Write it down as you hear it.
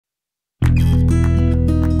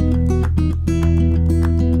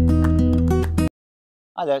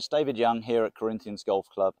Hi there, it's David Young here at Corinthians Golf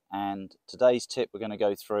Club, and today's tip we're going to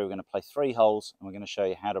go through, we're going to play 3 holes and we're going to show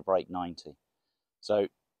you how to break 90. So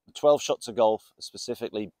 12 shots of golf are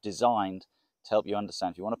specifically designed to help you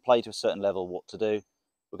understand if you want to play to a certain level what to do.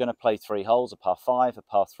 We're going to play 3 holes, a par 5, a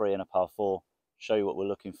par 3 and a par 4, show you what we're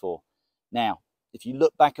looking for. Now, if you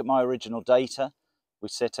look back at my original data, we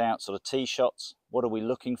set out sort of tee shots. What are we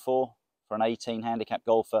looking for an 18 handicap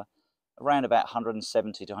golfer? Around about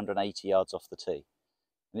 170 to 180 yards off the tee.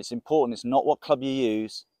 And it's important, it's not what club you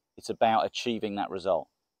use, it's about achieving that result.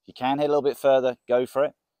 If you can hit a little bit further, go for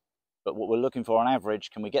it. But what we're looking for on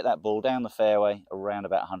average, can we get that ball down the fairway around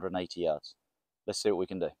about 180 yards? Let's see what we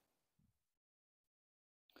can do.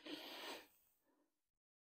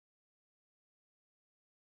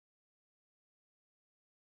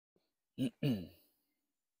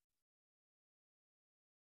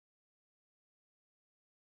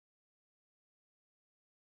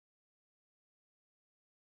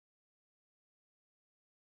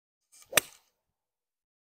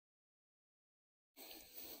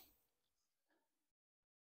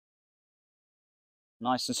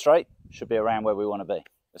 Nice and straight, should be around where we want to be.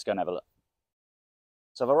 Let's go and have a look.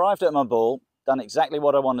 So I've arrived at my ball, done exactly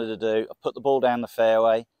what I wanted to do. I put the ball down the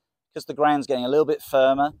fairway. Because the ground's getting a little bit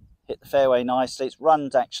firmer, hit the fairway nicely. It's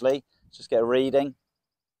runned actually, let's just get a reading.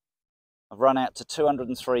 I've run out to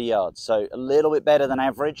 203 yards, so a little bit better than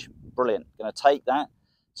average. Brilliant, going to take that.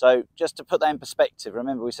 So just to put that in perspective,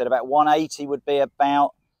 remember we said about 180 would be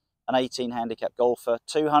about an 18 handicap golfer.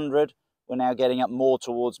 200, we're now getting up more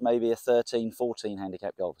towards maybe a 13, 14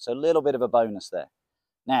 handicap golfer. So a little bit of a bonus there.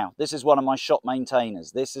 Now, this is one of my shot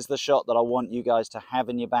maintainers. This is the shot that I want you guys to have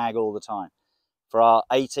in your bag all the time. For our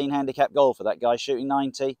 18 handicap golfer, that guy shooting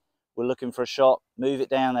 90, we're looking for a shot, move it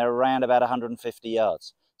down there around about 150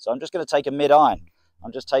 yards. So I'm just going to take a mid-iron.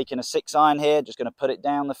 I'm just taking a 6-iron here, just going to put it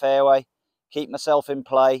down the fairway, keep myself in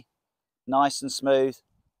play, nice and smooth.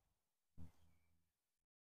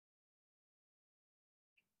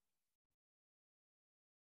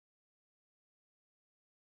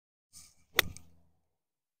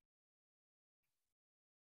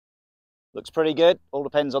 Looks pretty good, all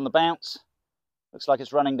depends on the bounce. Looks like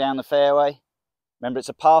it's running down the fairway. Remember, it's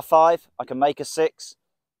a par 5, I can make a 6.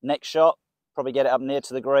 Next shot, probably get it up near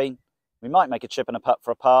to the green. We might make a chip and a putt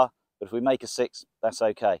for a par, but if we make a 6, that's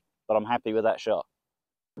okay. But I'm happy with that shot.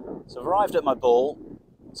 So I've arrived at my ball.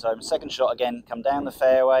 So my second shot again, come down the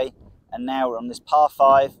fairway, and now we're on this par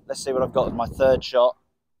 5. Let's see what I've got with my third shot.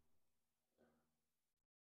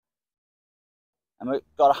 And we've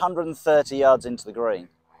got 130 yards into the green.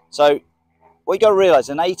 So what you got to realise,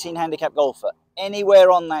 an 18 handicap golfer,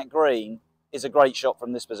 anywhere on that green is a great shot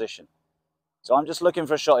from this position. So I'm just looking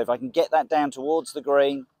for a shot. If I can get that down towards the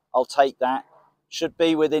green, I'll take that. Should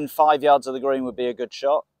be within 5 yards of the green would be a good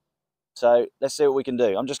shot. So let's see what we can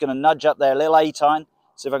do. I'm just going to nudge up there, a little 8-iron,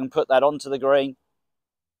 see if I can put that onto the green.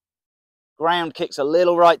 Ground kicks a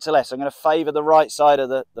little right to left, so I'm going to favour the right side of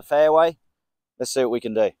the fairway. Let's see what we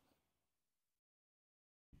can do.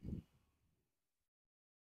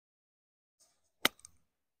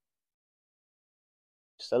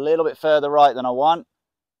 Just a little bit further right than I want.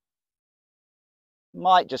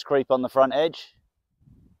 Might just creep on the front edge.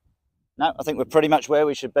 No, I think we're pretty much where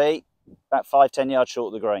we should be. About 5-10 yards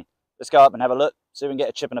short of the green. Let's go up and have a look. See if we can get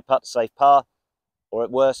a chip and a putt to save par. Or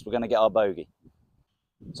at worst, we're going to get our bogey.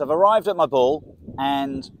 So I've arrived at my ball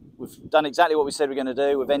and we've done exactly what we said we're going to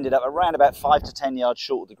do. We've ended up around about 5 to 10 yards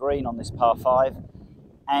short of the green on this par 5.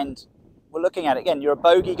 And we're looking at it. Again, you're a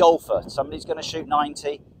bogey golfer. Somebody's going to shoot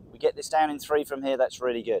 90. We get this down in 3 from here. That's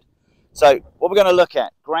really good. So what we're going to look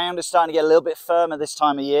at, ground is starting to get a little bit firmer this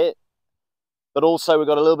time of year, but also we've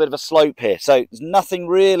got a little bit of a slope here. So there's nothing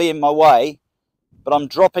really in my way, but I'm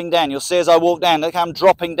dropping down. You'll see as I walk down, look, I'm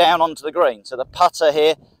dropping down onto the green. So the putter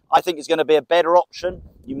here, I think is going to be a better option.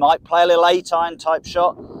 You might play a little 8-iron type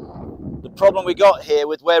shot. The problem we got here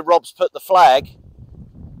with where Rob's put the flag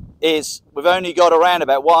is we've only got around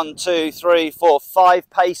about 1, 2, 3, 4, 5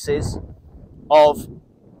 paces of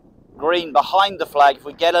green behind the flag. If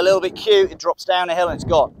we get a little bit cute, it drops down a hill and it's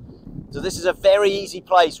gone. So this is a very easy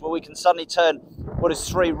place where we can suddenly turn what is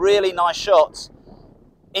 3 really nice shots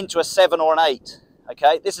into a 7 or an 8.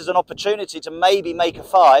 Okay, this is an opportunity to maybe make a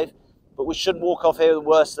 5, but we shouldn't walk off here with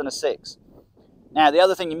worse than a 6. Now the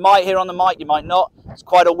other thing you might hear on the mic, you might not, it's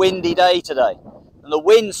quite a windy day today. And the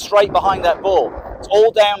wind's straight behind that ball. It's all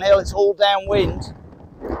downhill, it's all downwind.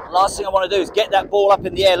 The last thing I want to do is get that ball up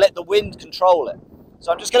in the air, let the wind control it.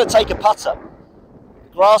 So I'm just going to take a putter.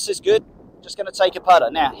 The grass is good, just going to take a putter.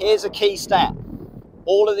 Now, here's a key stat.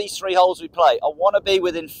 All of these 3 holes we play, I want to be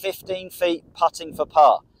within 15 feet putting for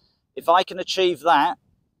par. If I can achieve that,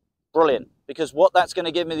 brilliant. because what that's going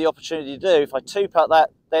to give me the opportunity to do, if I two-putt that,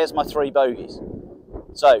 there's my 3 bogeys.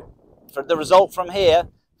 So for the result from here,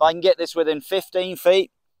 if I can get this within 15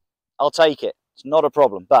 feet, I'll take it. It's not a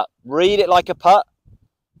problem. But read it like a putt,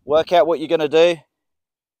 work out what you're going to do,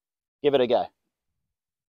 give it a go.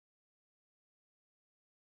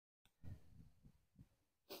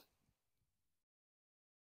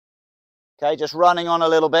 Okay, just running on a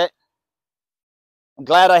little bit. I'm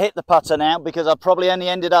glad I hit the putter now, because I probably only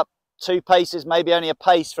ended up 2 paces, maybe only a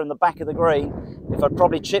pace from the back of the green. If I'd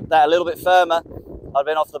probably chipped that a little bit firmer, I'd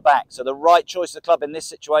been off the back. So the right choice of club in this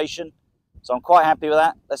situation. So I'm quite happy with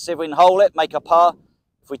that. Let's see if we can hole it, make a par.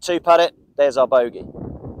 If we 2-putt it, there's our bogey.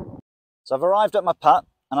 So I've arrived at my putt,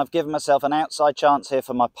 and I've given myself an outside chance here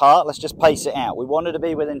for my par. Let's just pace it out. We wanted to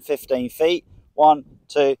be within 15 feet. 1,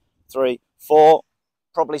 2, 3, 4,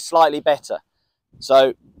 probably slightly better.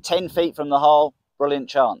 So 10 feet from the hole, brilliant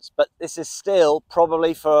chance. But this is still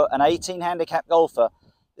probably, for an 18 handicap golfer,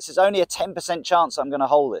 this is only a 10% chance I'm going to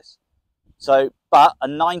hole this. So, but a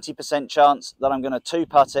 90% chance that I'm going to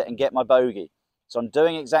 2-putt it and get my bogey. So I'm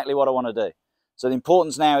doing exactly what I want to do. So the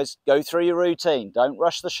importance now is go through your routine. Don't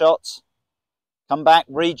rush the shots. Come back,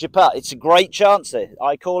 read your putt. It's a great chance here.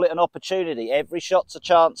 I call it an opportunity. Every shot's a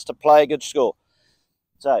chance to play a good score.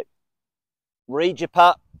 So, read your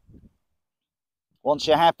putt. Once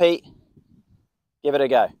you're happy, give it a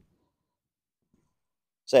go.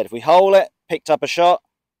 Said if we hole it, picked up a shot.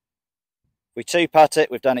 If we 2-putt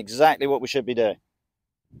it, we've done exactly what we should be doing.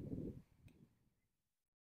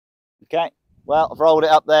 Okay, well, I've rolled it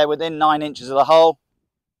up there within 9 inches of the hole.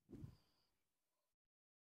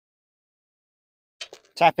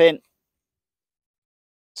 Tap in.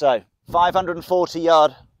 So 540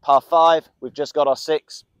 yard par 5. We've just got our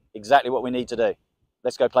 6. Exactly what we need to do.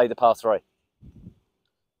 Let's go play the par 3.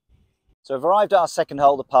 So we've arrived at our second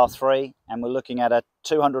hole, the par 3, and we're looking at a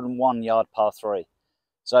 201 yard par 3.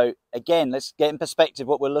 So again, let's get in perspective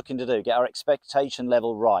what we're looking to do. Get our expectation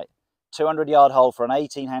level right. 200 yard hole for an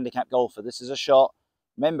 18 handicap golfer. This is a shot.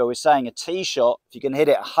 Remember, we're saying a tee shot, if you can hit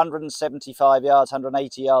it 175 yards,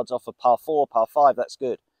 180 yards off a par 4, par 5, that's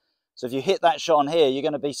good. So if you hit that shot on here, you're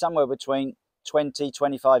going to be somewhere between 20,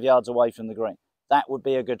 25 yards away from the green. That would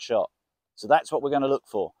be a good shot. So that's what we're going to look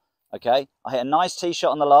for. Okay, I hit a nice tee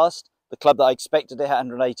shot on the last. The club that I expected to hit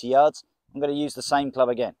 180 yards. I'm going to use the same club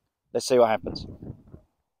again. Let's see what happens.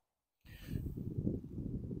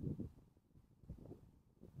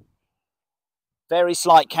 Very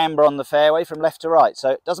slight camber on the fairway from left to right. So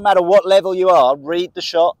it doesn't matter what level you are, read the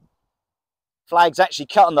shot. Flag's actually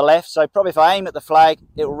cut on the left, so probably if I aim at the flag,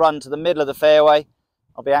 it will run to the middle of the fairway.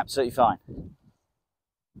 I'll be absolutely fine.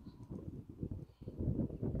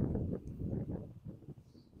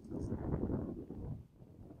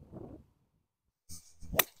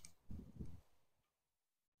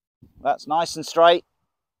 That's nice and straight.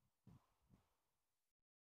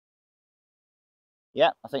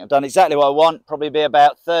 Yeah, I think I've done exactly what I want. Probably be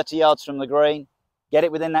about 30 yards from the green. Get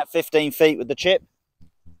it within that 15 feet with the chip.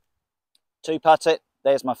 2-putt it.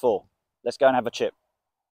 There's my 4. Let's go and have a chip.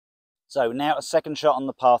 So now a second shot on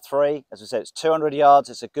the par 3. As I said, it's 200 yards.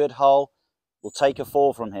 It's a good hole. We'll take a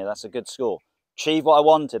 4 from here. That's a good score. Achieve what I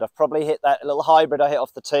wanted. I've probably hit that little hybrid I hit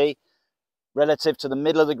off the tee. Relative to the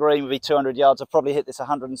middle of the green would be 200 yards. I've probably hit this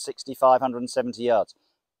 165, 170 yards.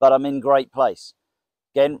 But I'm in great place.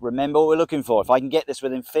 Again, remember what we're looking for. If I can get this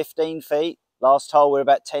within 15 feet, last hole we're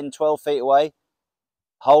about 10, 12 feet away.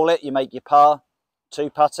 Hole it, you make your par,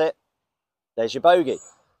 2-putt it, there's your bogey.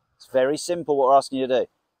 It's very simple what we're asking you to do.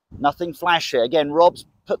 Nothing flashy. Again, Rob's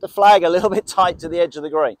put the flag a little bit tight to the edge of the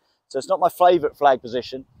green. So it's not my favourite flag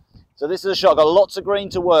position. So this is a shot. I've got lots of green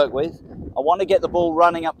to work with. I want to get the ball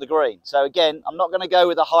running up the green. So again, I'm not going to go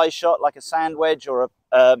with a high shot like a sand wedge or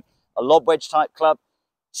a lob wedge type club.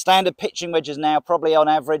 Standard pitching wedges now probably on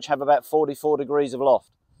average have about 44 degrees of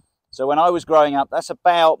loft. So when I was growing up, that's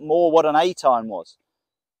about more what an 8-iron was.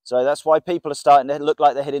 So that's why people are starting to look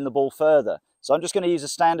like they're hitting the ball further. So I'm just going to use a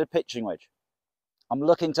standard pitching wedge. I'm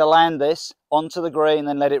looking to land this onto the green,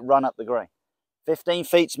 then let it run up the green. 15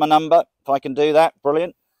 feet's my number. If I can do that,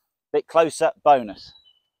 brilliant. Bit closer, bonus.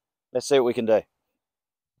 Let's see what we can do.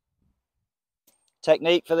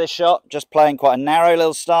 Technique for this shot, just playing quite a narrow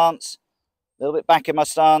little stance. A little bit back in my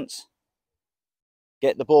stance.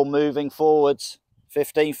 Get the ball moving forwards.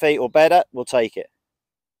 15 feet or better, we'll take it.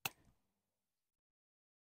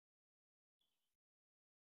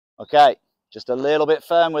 Okay, just a little bit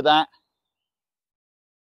firm with that.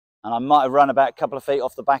 And I might have run about a couple of feet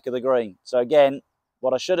off the back of the green. So again,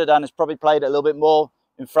 what I should have done is probably played it a little bit more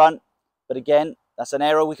in front. But again, that's an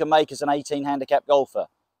error we can make as an 18 handicap golfer.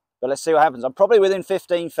 But let's see what happens. I'm probably within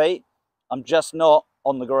 15 feet. I'm just not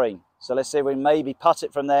on the green. So let's see if we can maybe putt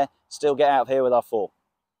it from there, still get out of here with our 4.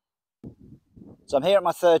 So I'm here at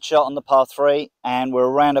my 3rd shot on the par 3, and we're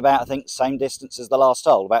around about, I think, same distance as the last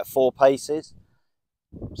hole, about 4 paces.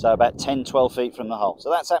 So about 10, 12 feet from the hole. So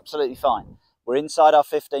that's absolutely fine. We're inside our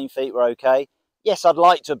 15 feet, we're okay. Yes, I'd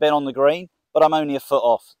like to have been on the green, but I'm only a foot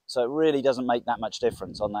off. So it really doesn't make that much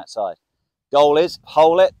difference on that side. Goal is,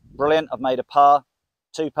 hole it, brilliant, I've made a par,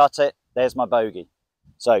 2 putt it, there's my bogey.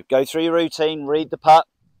 So go through your routine, read the putt.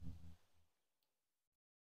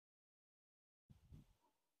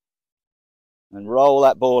 And roll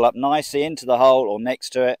that ball up nicely into the hole or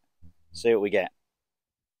next to it. See what we get.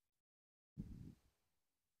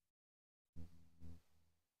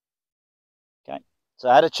 Okay, so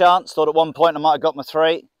I had a chance, thought at one point I might have got my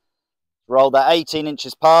 3. Rolled that 18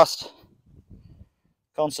 inches past.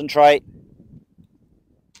 Concentrate.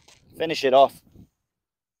 Finish it off.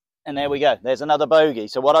 And there we go, there's another bogey.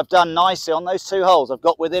 So what I've done nicely on those 2 holes, I've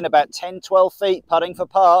got within about 10, 12 feet putting for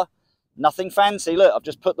par. Nothing fancy, look, I've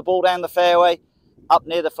just put the ball down the fairway, up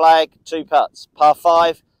near the flag, 2 putts. Par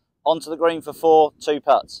 5, onto the green for 4, 2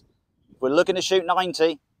 putts. If we're looking to shoot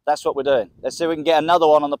 90, that's what we're doing. Let's see if we can get another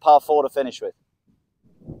one on the par 4 to finish with.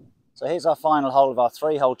 So here's our final hole of our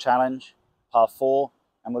 3-hole challenge, par 4,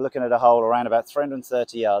 and we're looking at a hole around about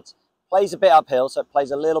 330 yards. Plays a bit uphill, so it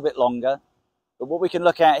plays a little bit longer. But what we can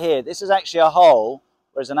look at here, this is actually a hole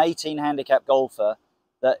where as an 18 handicap golfer,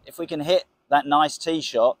 that if we can hit that nice tee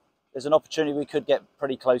shot, there's an opportunity we could get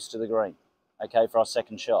pretty close to the green, okay, for our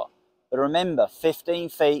 2nd shot. But remember, 15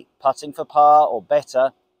 feet, putting for par or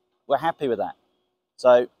better, we're happy with that.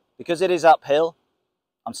 So because it is uphill,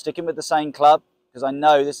 I'm sticking with the same club because I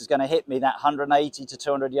know this is going to hit me that 180 to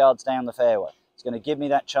 200 yards down the fairway. It's going to give me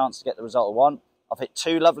that chance to get the result I want. I've hit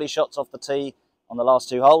 2 lovely shots off the tee on the last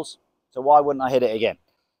 2 holes, so why wouldn't I hit it again?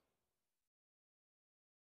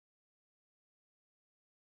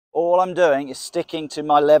 All I'm doing is sticking to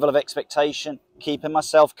my level of expectation, keeping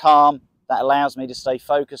myself calm. That allows me to stay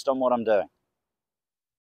focused on what I'm doing.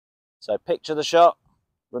 So picture the shot.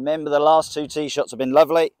 Remember the last 2 tee shots have been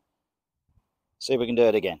lovely. See if we can do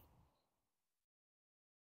it again.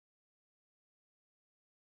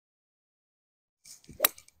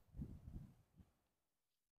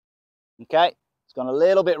 Okay, it's gone a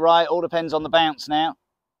little bit right, all depends on the bounce now.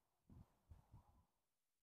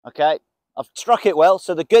 Okay, I've struck it well,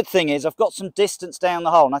 so the good thing is I've got some distance down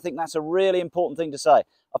the hole, and I think that's a really important thing to say.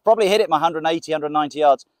 I've probably hit it my 180, 190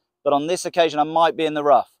 yards, but on this occasion I might be in the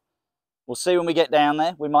rough. We'll see when we get down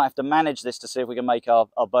there. We might have to manage this to see if we can make our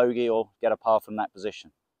bogey or get a par from that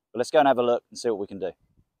position. But let's go and have a look and see what we can do.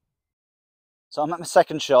 So I'm at my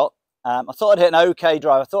 2nd shot. I thought I'd hit an okay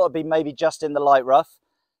drive. I thought I'd be maybe just in the light rough.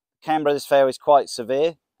 Camber of this fairway is quite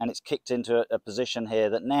severe, and it's kicked into a position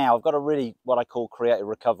here that now I've got to really, what I call, create a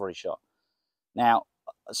recovery shot. Now,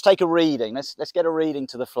 let's take a reading. Let's get a reading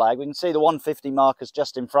to the flag. We can see the 150 markers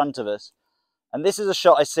just in front of us. And this is a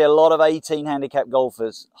shot I see a lot of 18 handicap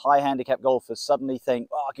golfers, high handicap golfers, suddenly think,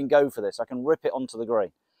 oh, I can go for this. I can rip it onto the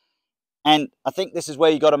green. And I think this is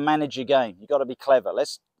where you've got to manage your game. You've got to be clever.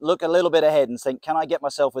 Let's look a little bit ahead and think, can I get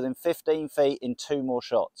myself within 15 feet in 2 more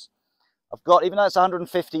shots? I've got, even though it's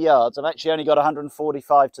 150 yards, I've actually only got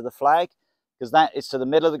 145 to the flag, because that is to the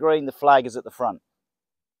middle of the green, the flag is at the front.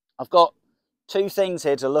 I've got 2 things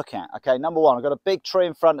here to look at. Okay, number 1, I've got a big tree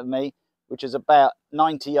in front of me, which is about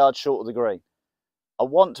 90 yards short of the green. I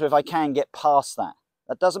want to, if I can, get past that.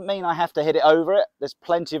 That doesn't mean I have to hit it over it. There's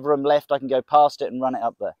plenty of room left. I can go past it and run it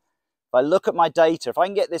up there. If I look at my data, if I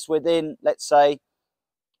can get this within, let's say,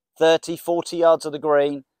 30, 40 yards of the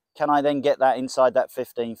green, can I then get that inside that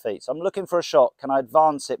 15 feet? So I'm looking for a shot. Can I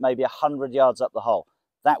advance it maybe 100 yards up the hole?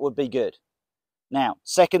 That would be good. Now,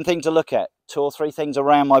 second thing to look at, 2 or 3 things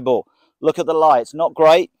around my ball. Look at the lie. It's not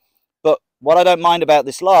great, but what I don't mind about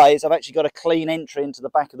this lie is I've actually got a clean entry into the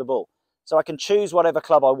back of the ball. So I can choose whatever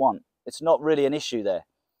club I want. It's not really an issue there.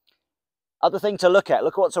 Other thing to look at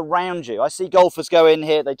what's around you. I see golfers go in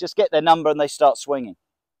here, they just get their number and they start swinging.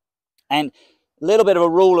 And a little bit of a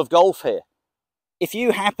rule of golf here. If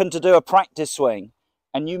you happen to do a practice swing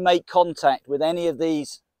and you make contact with any of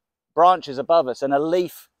these branches above us and a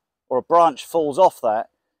leaf or a branch falls off that,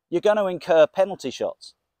 you're going to incur penalty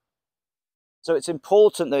shots. So it's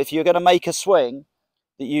important that if you're going to make a swing,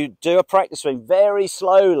 that you do a practice swing very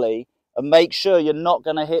slowly and make sure you're not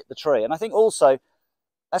going to hit the tree. And I think also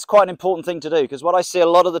that's quite an important thing to do, because what I see a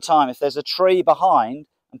lot of the time, if there's a tree behind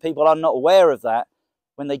and people are not aware of that,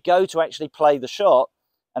 when they go to actually play the shot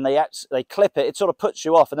and they clip it, it sort of puts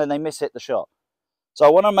you off and then they miss hit the shot. So I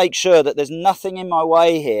want to make sure that there's nothing in my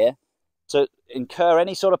way here to incur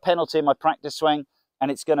any sort of penalty in my practice swing, and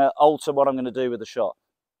it's going to alter what I'm going to do with the shot.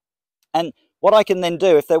 And What I can then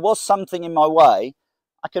do, if there was something in my way,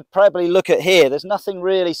 I could probably look at here. There's nothing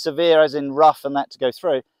really severe as in rough and that to go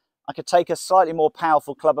through. I could take a slightly more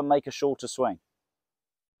powerful club and make a shorter swing.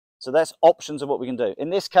 So that's options of what we can do.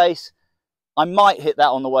 In this case, I might hit that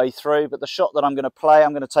on the way through, but the shot that I'm going to play,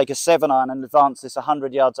 I'm going to take a 7-iron and advance this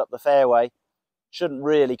 100 yards up the fairway. Shouldn't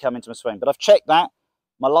really come into my swing, but I've checked that.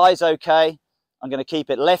 My lie's okay. I'm going to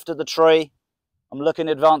keep it left of the tree. I'm looking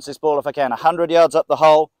to advance this ball if I can 100 yards up the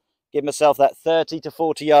hole, give myself that 30 to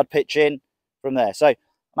 40 yard pitch in from there. So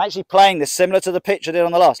I'm actually playing this similar to the pitch I did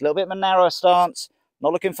on the last. A little bit of a narrower stance,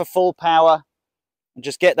 not looking for full power, and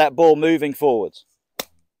just get that ball moving forwards.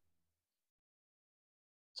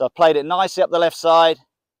 So I've played it nicely up the left side,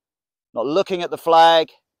 not looking at the flag.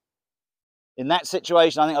 In that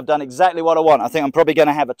situation, I think I've done exactly what I want. I think I'm probably going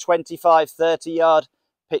to have a 25, 30 yard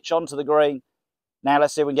pitch onto the green. Now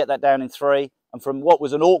let's see if we can get that down in 3. And from what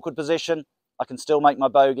was an awkward position, I can still make my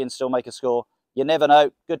bogey and still make a score. You never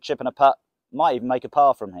know. Good chip and a putt. Might even make a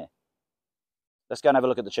par from here. Let's go and have a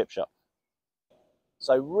look at the chip shot.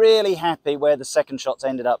 So really happy where the second shots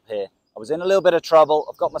ended up here. I was in a little bit of trouble.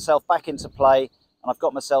 I've got myself back into play. And I've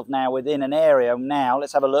got myself now within an area. Now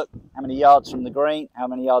let's have a look. How many yards from the green? How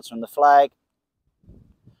many yards from the flag?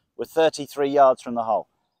 We're 33 yards from the hole.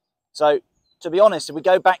 So to be honest, if we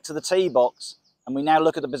go back to the tee box and we now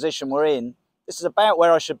look at the position we're in, this is about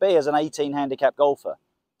where I should be as an 18 handicap golfer.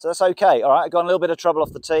 So that's okay. All right, I got a little bit of trouble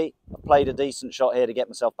off the tee. I played a decent shot here to get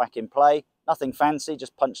myself back in play. Nothing fancy,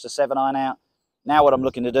 just punched a 7-iron out. Now what I'm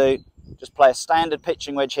looking to do, just play a standard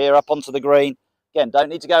pitching wedge here up onto the green. Again, don't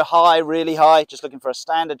need to go high, really high, just looking for a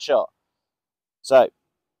standard shot. So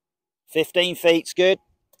 15 feet's good.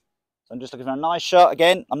 So I'm just looking for a nice shot.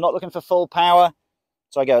 Again, I'm not looking for full power.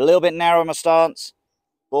 So I go a little bit narrow in my stance,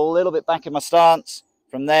 ball a little bit back in my stance.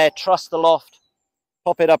 From there, trust the loft,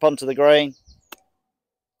 pop it up onto the green.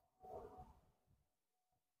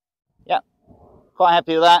 Yeah, quite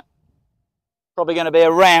happy with that. Probably going to be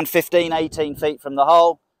around 15, 18 feet from the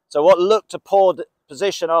hole. So what looked a poor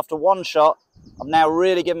position after one shot, I'm now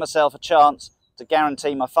really giving myself a chance to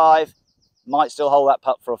guarantee my 5. Might still hold that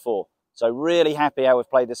putt for a 4. So really happy how we've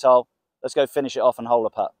played this hole. Let's go finish it off and hole a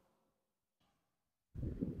putt.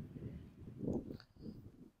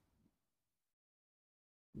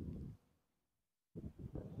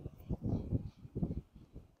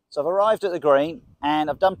 So I've arrived at the green and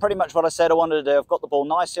I've done pretty much what I said I wanted to do. I've got the ball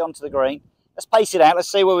nicely onto the green. Let's pace it out.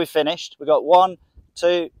 Let's see where we finished. We've got 1,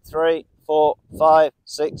 2, 3, 4, 5,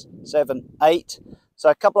 6, 7, 8. So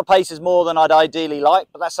a couple of paces more than I'd ideally like,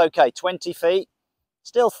 but that's okay. 20 feet.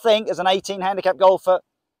 Still think as an 18 handicap golfer,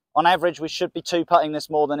 on average, we should be 2-putting this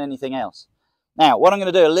more than anything else. Now, what I'm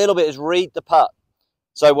going to do a little bit is read the putt.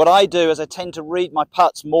 So what I do is I tend to read my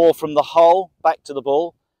putts more from the hole back to the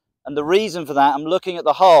ball. And the reason for that, I'm looking at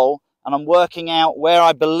the hole and I'm working out where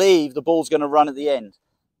I believe the ball's going to run at the end.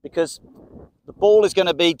 Because the ball is going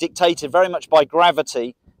to be dictated very much by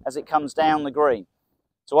gravity as it comes down the green.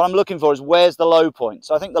 So what I'm looking for is where's the low point.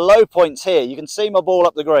 So I think the low point's here. You can see my ball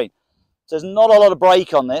up the green. So there's not a lot of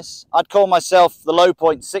break on this. I'd call myself the low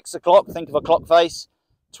point 6 o'clock. Think of a clock face.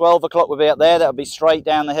 12 o'clock would be up there. That would be straight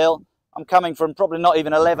down the hill. I'm coming from probably not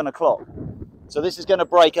even 11 o'clock. So this is going to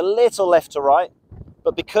break a little left to right.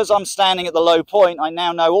 But because I'm standing at the low point, I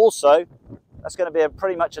now know also that's going to be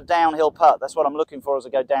pretty much a downhill putt. That's what I'm looking for as I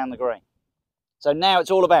go down the green. So now it's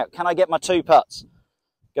all about, can I get my 2 putts?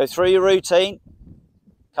 Go through your routine,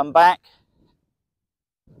 come back,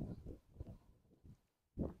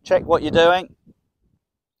 check what you're doing.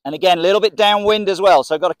 And again, a little bit downwind as well.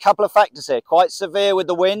 So I've got a couple of factors here. Quite severe with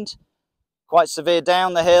the wind, quite severe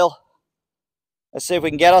down the hill. Let's see if we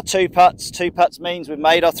can get our 2 putts. 2 putts means we've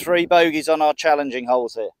made our 3 bogeys on our challenging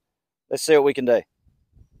holes here. Let's see what we can do.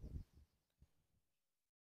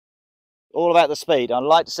 All about the speed. I'd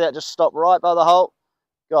like to see it just stop right by the hole.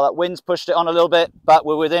 God, that wind's pushed it on a little bit, but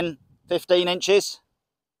we're within 15 inches.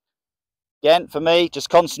 Again, for me, just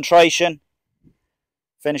concentration.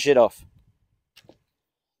 Finish it off.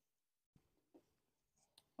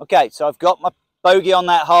 Okay, so I've got my bogey on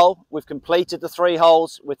that hole. We've completed the 3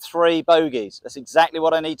 holes with 3 bogeys. That's exactly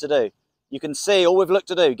what I need to do. You can see all we've looked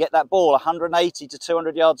to do, get that ball 180 to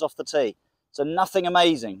 200 yards off the tee. So nothing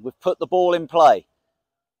amazing. We've put the ball in play.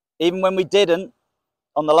 Even when we didn't,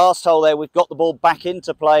 on the last hole there, we've got the ball back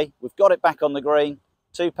into play. We've got it back on the green.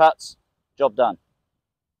 2 putts, job done.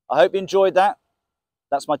 I hope you enjoyed that.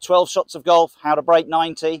 That's my 12 shots of golf, how to break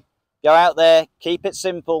 90. Go out there, keep it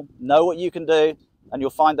simple, know what you can do, and you'll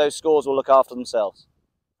find those scores will look after themselves.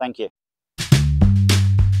 Thank you.